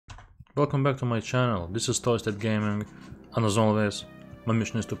Welcome back to my channel. This is Toasted Gaming, and as always, my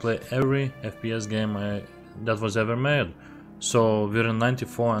mission is to play every FPS game that was ever made. So we're in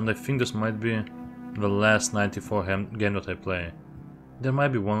 94, and I think this might be the last 94 game that I play. There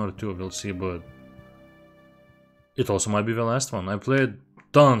might be one or two, we'll see, but it also might be the last one. I played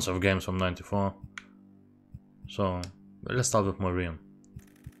tons of games from 94. So let's start with Marine.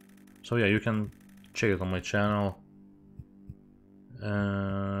 So yeah, you can check it on my channel.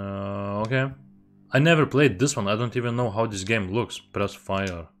 Okay. I never played this one. I don't even know how this game looks. Press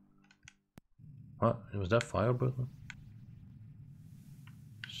fire. What? Was that fire button?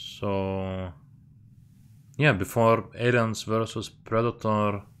 So... yeah, before Aliens vs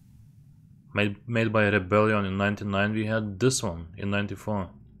Predator made by Rebellion in 99, we had this one in 94.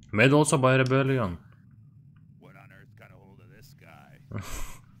 Made also by Rebellion. What on earth got a hold of this guy?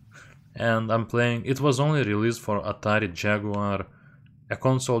 And I'm playing... it was only released for Atari Jaguar, a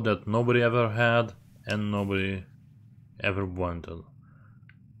console that nobody ever had and nobody ever wanted.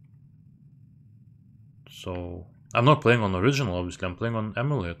 So I'm not playing on original, obviously, I'm playing on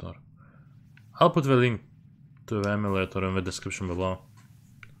emulator. I'll put the link to the emulator in the description below.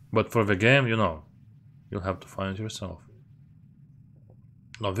 But for the game, you know, you'll have to find it yourself.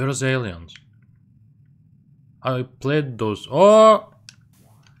 Now, where's Aliens? I played those... oh!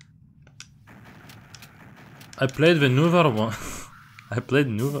 I played the newer one. I played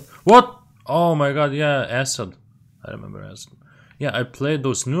newer... what? Oh my god, yeah, Acid. I remember Acid. Yeah, I played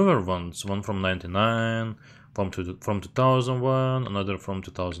those newer ones. One from 99, from 2001, another from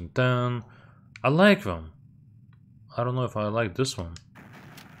 2010. I like them. I don't know if I like this one.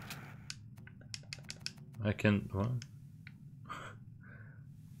 I can... what?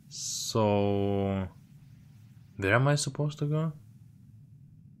 So... where am I supposed to go?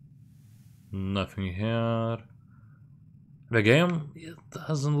 Nothing here. The game, it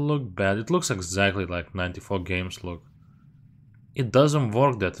doesn't look bad. It looks exactly like 94 games look. It doesn't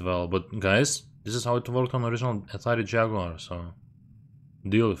work that well, but guys, this is how it worked on original Atari Jaguar, so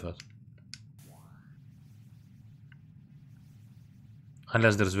deal with it.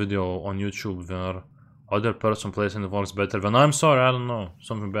 Unless there's video on YouTube where other person plays and it works better, then I'm sorry, I don't know,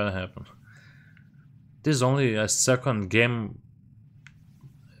 something bad happened. This is only a second game,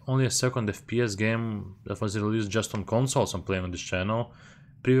 only a second FPS game that was released just on consoles I'm playing on this channel.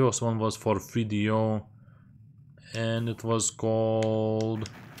 Previous one was for 3DO and it was called...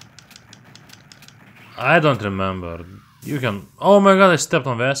 I don't remember. You can... oh my god, I stepped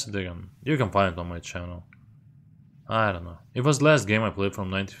on the acid again. You can find it on my channel. I don't know. It was the last game I played from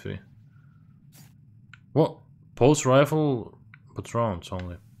 93. What? Pulse rifle? But rounds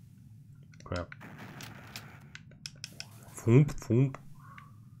only. Crap. Foomp, foomp.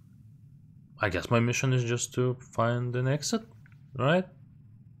 I guess my mission is just to find an exit, right?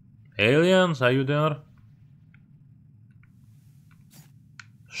 Aliens, are you there?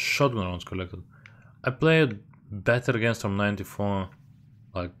 Shotgun rounds collected. I played better games from 94,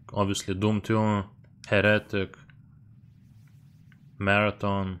 like obviously Doom 2, Heretic,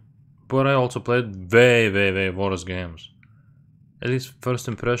 Marathon, but I also played way worse games. At least first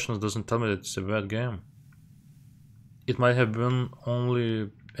impressions doesn't tell me that it's a bad game. It might have been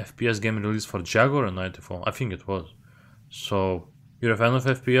only FPS game released for Jaguar in 94, I think it was. So, you're a fan of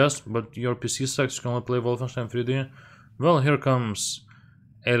FPS, but your PC sucks, you can only play Wolfenstein 3D? Well, here comes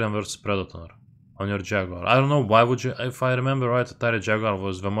Alien vs Predator on your Jaguar. I don't know, why would you... if I remember right, Atari Jaguar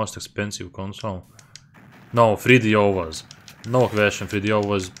was the most expensive console. No, 3DO was. No question, 3DO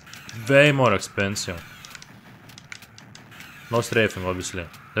was way more expensive. No strafing, obviously.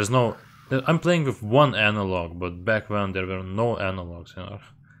 There's no... I'm playing with one analog, but back then there were no analogs, you know.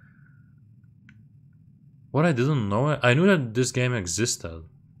 What I didn't know, I knew that this game existed.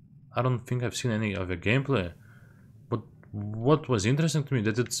 I don't think I've seen any of the gameplay. But what was interesting to me,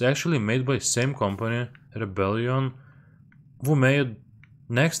 that it's actually made by same company, Rebellion, who made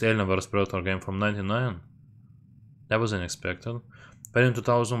next Alien vs Predator game from 99. That was unexpected. But in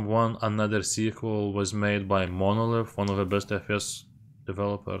 2001, another sequel was made by Monolith, one of the best FPS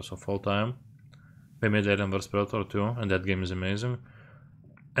developers of all time. They made Alien vs Predator 2, and that game is amazing.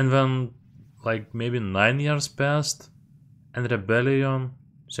 And then, like, maybe 9 years passed, and Rebellion,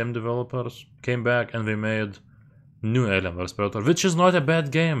 same developers, came back and they made new Alien vs Predator, which is not a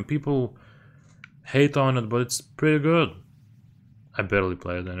bad game. People hate on it, but it's pretty good. I barely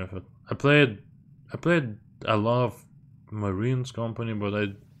played any of it. I played a lot of Marines company, but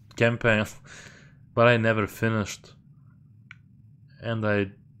I campaign, but I never finished. And I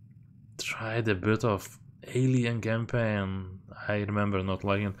tried a bit of Alien campaign. I remember not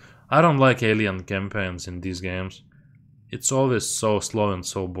liking it. I don't like Alien campaigns in these games. It's always so slow and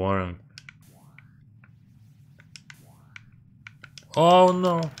so boring. Oh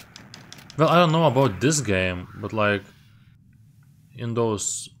no. Well, I don't know about this game, but like in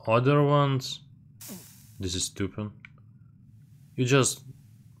those other ones, this is stupid. You just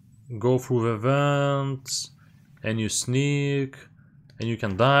go through the vents and you sneak and you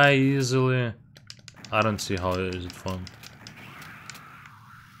can die easily. I don't see how is it fun.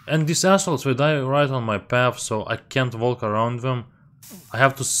 And these assholes, they die right on my path, so I can't walk around them. I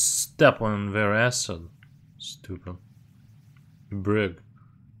have to step on their acid. Stupid. Brig.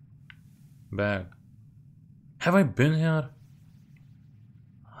 Bag. Have I been here?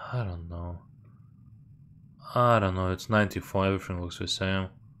 I don't know. I don't know, it's 94, everything looks the same.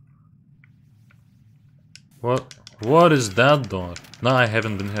 What is that door? No, I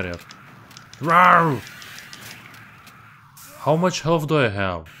haven't been here yet. Rawr! How much health do I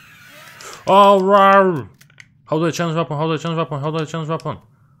have? Oh, rawr! How do I change weapon? How do I change weapon? How do I change weapon?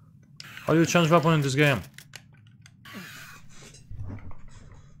 How do you change weapon in this game?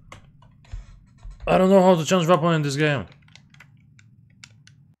 I don't know how to change weapon in this game.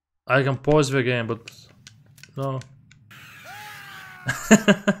 I can pause the game, but no.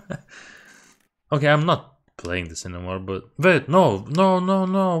 Okay, I'm not playing this anymore, but wait, no,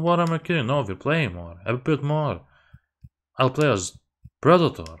 what am I kidding? No, we're playing more, a bit more. I'll play as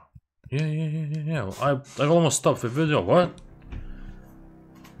Predator. Yeah. I almost stopped the video. What?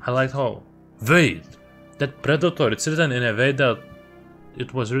 I liked how. Wait, that Predator, it's written in a way that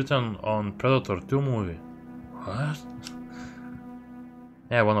it was written on Predator 2 movie. What?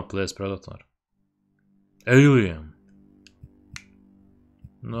 Yeah, I wanna play as Predator. Alien.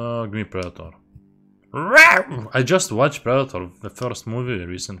 No, give me Predator. I just watched Predator, the first movie,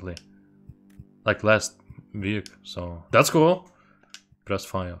 recently. Like last week, so that's cool. Press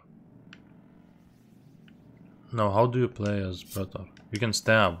fire. No, how do you play as Predator? You can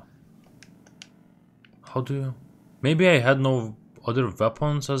stab. How do you... Maybe I had no other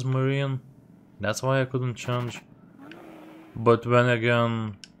weapons as Marine. That's why I couldn't change. But then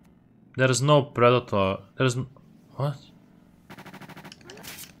again... There is no Predator. There's... What?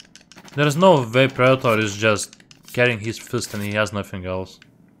 There is no way Predator is just carrying his fist and he has nothing else.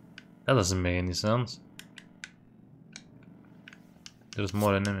 That doesn't make any sense. There's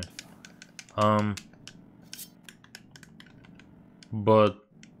more enemy. But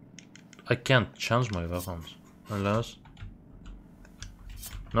I can't change my weapons unless.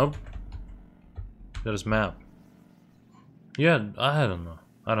 Nope. There's map. Yeah, I don't know.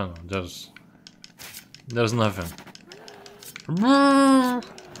 There's nothing.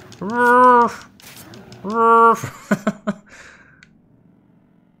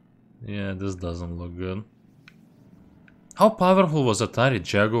 Yeah, this doesn't look good. How powerful was Atari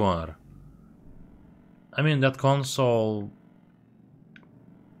Jaguar? I mean, that console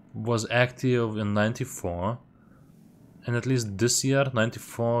was active in 94, and at least this year,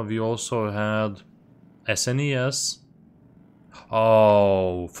 94, we also had SNES.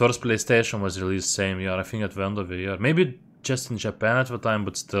 Oh, first PlayStation was released same year, I think at the end of the year. Maybe just in Japan at the time,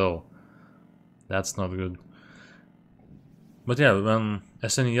 but still. That's not good. But yeah, when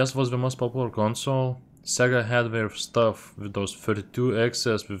SNES was the most popular console, Sega had their stuff with those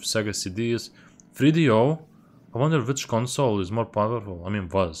 32Xs, with Sega CDs. 3DO, I wonder which console is more powerful. I mean,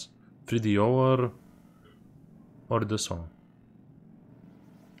 was 3DO or this one?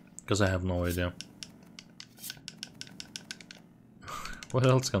 Because I have no idea. What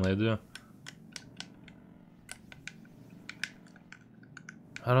else can I do?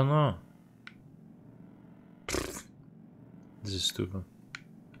 I don't know. This is stupid.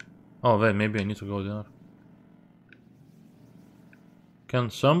 Oh wait, maybe I need to go there. Can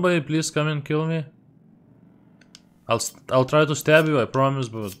somebody please come and kill me? I'll try to stab you, I promise,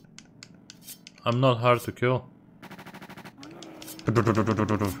 but I'm not hard to kill.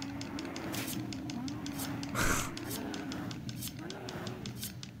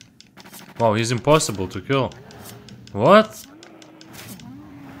 Wow, he's impossible to kill. What?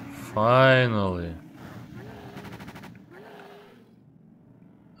 Finally.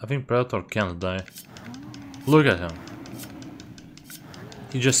 I think Predator can't die. Look at him.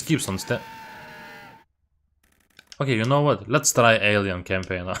 He just keeps on Okay, you know what? Let's try Alien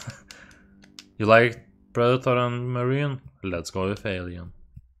campaign. You like Predator and Marine? Let's go with Alien.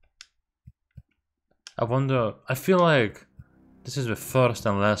 I wonder... I feel like this is the first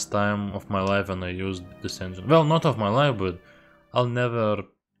and last time of my life when I used this engine. Well, not of my life, but I'll never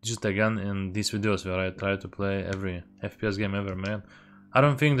use it again in these videos where I try to play every FPS game ever made. I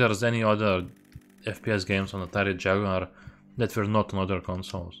don't think there's any other FPS games on Atari Jaguar that were not on other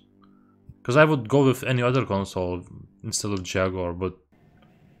consoles. Because I would go with any other console instead of Jaguar, but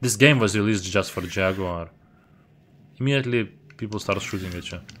this game was released just for Jaguar. Immediately people start shooting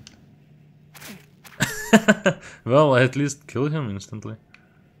at you. Well, I at least kill him instantly.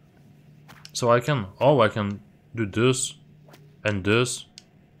 So I can do this and this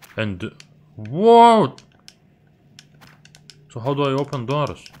and whoa! So how do I open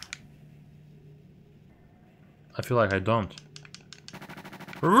doors? I feel like I don't.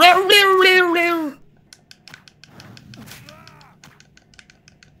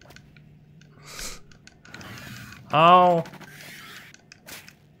 Ow!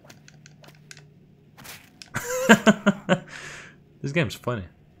 This game's funny.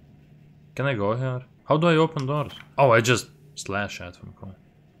 Can I go here? How do I open doors? Oh, I just slash at him. Cool.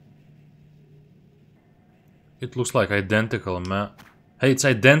 It looks like identical map. Hey, it's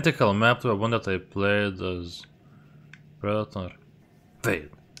identical map to the one that I played as Predator.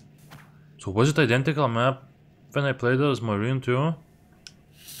 Wait. So was it identical map when I played as Marine too?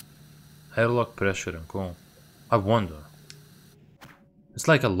 Airlock pressuring, cool. I wonder. It's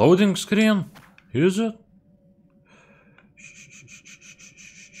like a loading screen? Is it?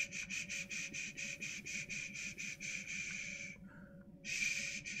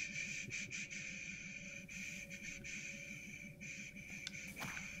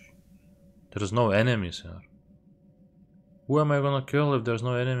 There's no enemies here. Who am I gonna kill if there's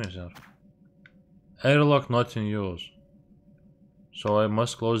no enemies here? Airlock not in use. So I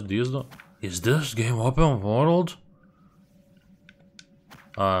must close these doors. Is this game open world?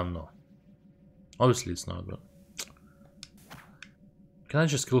 No. Obviously it's not, but... Can I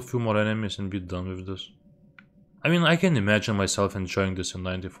just kill a few more enemies and be done with this? I mean, I can imagine myself enjoying this in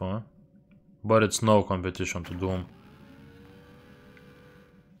 94. But it's no competition to Doom.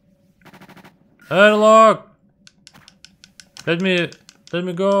 Airlock! Let me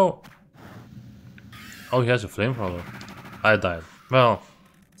go! Oh, he has a flamethrower. I died. Well,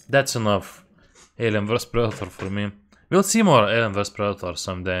 that's enough Alien vs Predator for me. We'll see more Alien vs Predator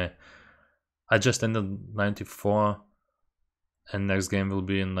someday. I just ended 94 and next game will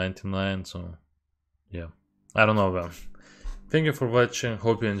be in 99, so yeah. I don't know, well. Thank you for watching,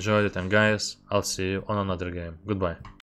 hope you enjoyed it, and guys, I'll see you on another game. Goodbye.